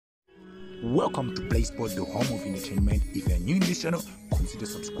Welcome to Play Sport, the home of entertainment. If you're new in this channel, consider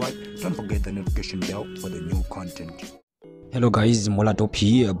subscribe. Don't forget the notification bell for the new content. Hello guys, Mtolo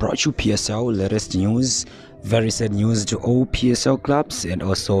here, brought you PSL latest news. Very sad news to all PSL clubs and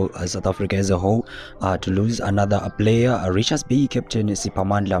also South Africa as a whole, to lose another player. Richards Bay captain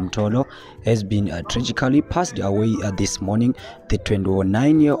Siphamandla Mtolo has been tragically passed away this morning. The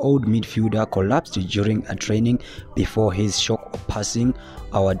 29-year-old midfielder collapsed during a training before his shock of passing.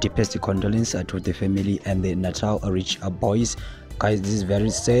 Our deepest condolences to the family and the Natal Rich boys. Guys, this is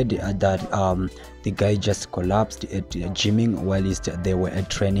very sad that the guy just collapsed at gymming while they were at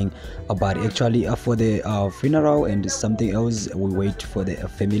training, but actually for the funeral and something else, we wait for the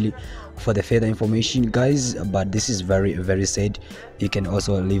family for the further information, guys. But this is very, very sad. You can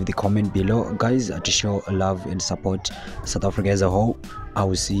also leave the comment below, guys, to show love and support South Africa as a whole. I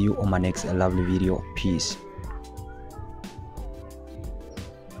will see you on my next lovely video. Peace.